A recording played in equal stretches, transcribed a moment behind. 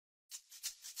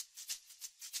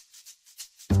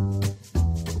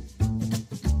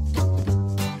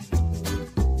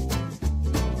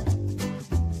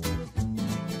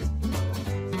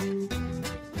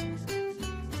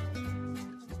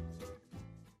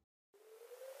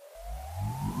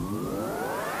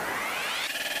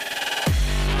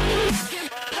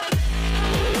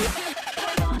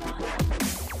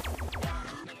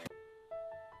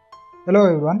Hello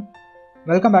everyone,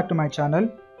 welcome back to my channel.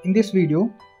 In this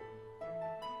video,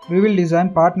 we will design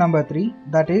part number 3,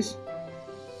 that is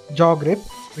jaw grip,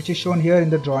 which is shown here in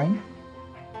the drawing.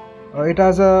 It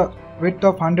has a width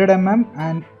of 100 mm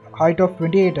and height of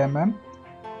 28 mm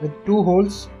with two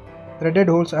holes, threaded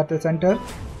holes at the center,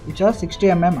 which are 60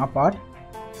 mm apart.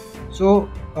 So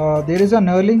there is a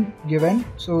knurling given,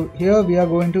 so here we are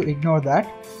going to ignore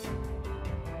that.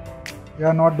 We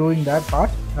are not doing that part,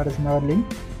 that is knurling.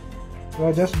 We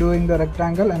are just doing the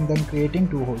rectangle and then creating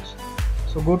two holes.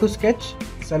 So go to sketch,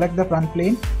 select the front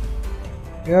plane.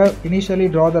 Here initially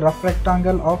draw a rough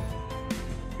rectangle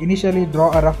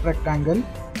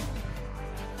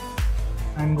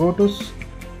and go to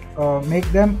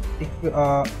make them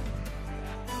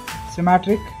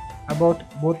symmetric about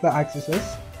both the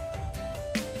axes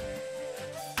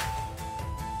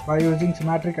by using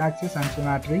symmetric axis and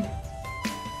symmetry.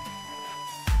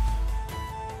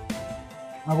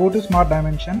 Now go to smart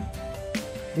dimension.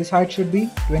 This height should be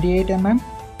 28 mm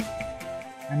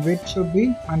and width should be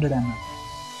 100 mm.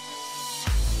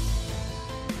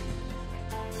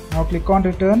 Now click on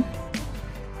return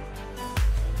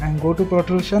and go to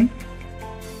protrusion.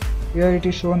 Here it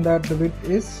is shown that the width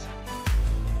is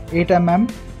 8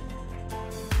 mm.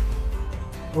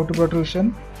 Go to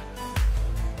protrusion,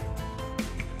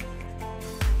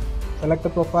 select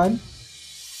the profile,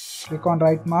 click on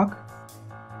right mark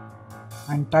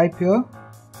and type here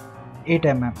 8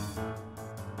 mm.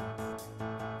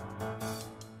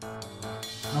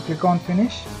 Now click on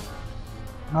finish.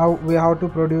 Now we have to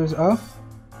produce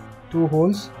two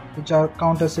holes which are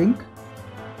countersink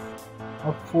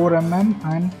of 4 mm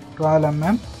and 12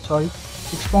 mm,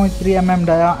 6.3 mm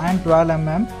dia and 12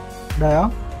 mm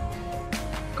dia,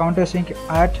 countersink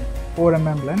at 4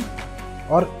 mm length,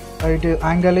 or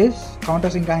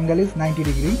countersink angle is 90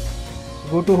 degrees. So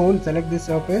go to hole, select this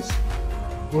surface,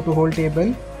 go to hole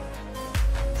table,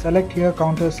 select here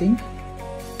countersink.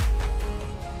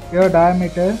 Here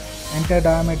diameter, enter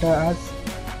diameter as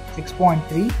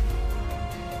 6.3,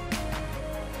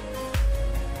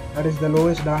 that is the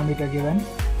lowest diameter given,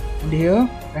 and here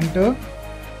enter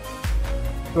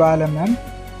 12 mm,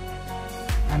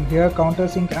 and here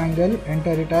countersink angle,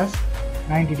 enter it as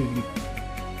 90 degree.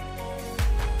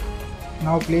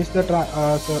 Now place the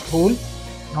hole.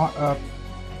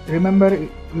 Remember,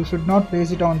 you should not place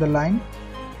it on the line,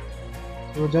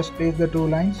 so just place the two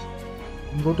lines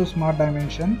and go to smart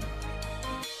dimension,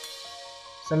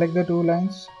 select the two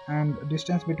lines and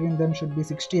distance between them should be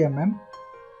 60 mm,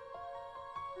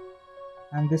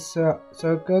 and this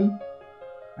circle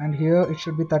and here it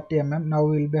should be 30 mm. Now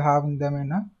we will be having them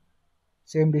in a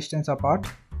same distance apart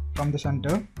from the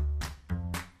center.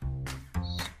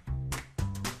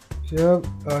 Here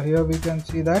we can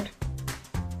see that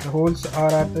the holes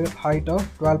are at the height of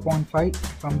 12.5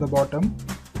 from the bottom,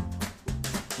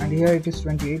 and here it is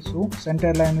 28, so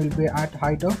center line will be at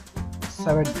height of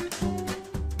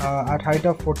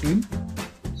 14.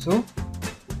 So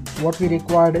what we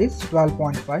required is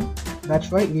 12.5. That's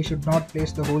why we should not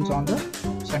place the holes on the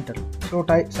center. So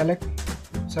select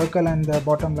circle and the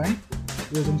bottom line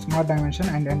using smart dimension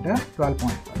and enter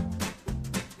 12.5.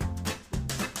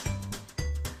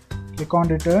 Click on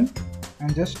return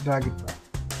and just drag it back.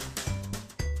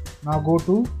 Now go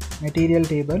to material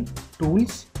table,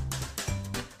 tools,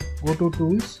 go to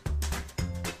tools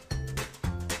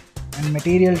and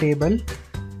material table.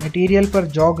 Material for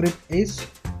jaw grip is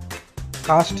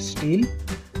cast steel,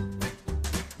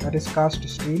 that is cast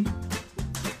steel.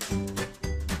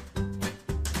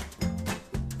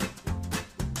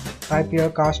 Type here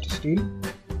cast steel,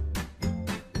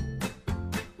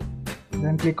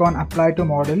 then click on apply to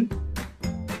model.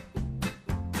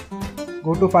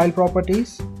 Go to file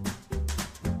properties,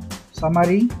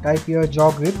 summary, type here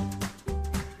jaw grip.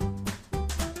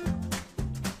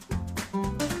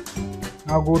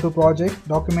 Now go to project,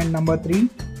 document number 3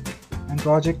 and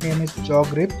project name is jaw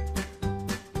grip.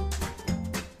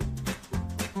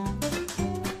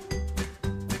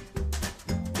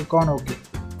 Click on OK.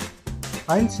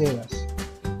 File save as.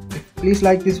 Please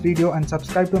like this video and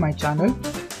subscribe to my channel.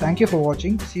 Thank you for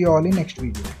watching. See you all in next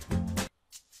video.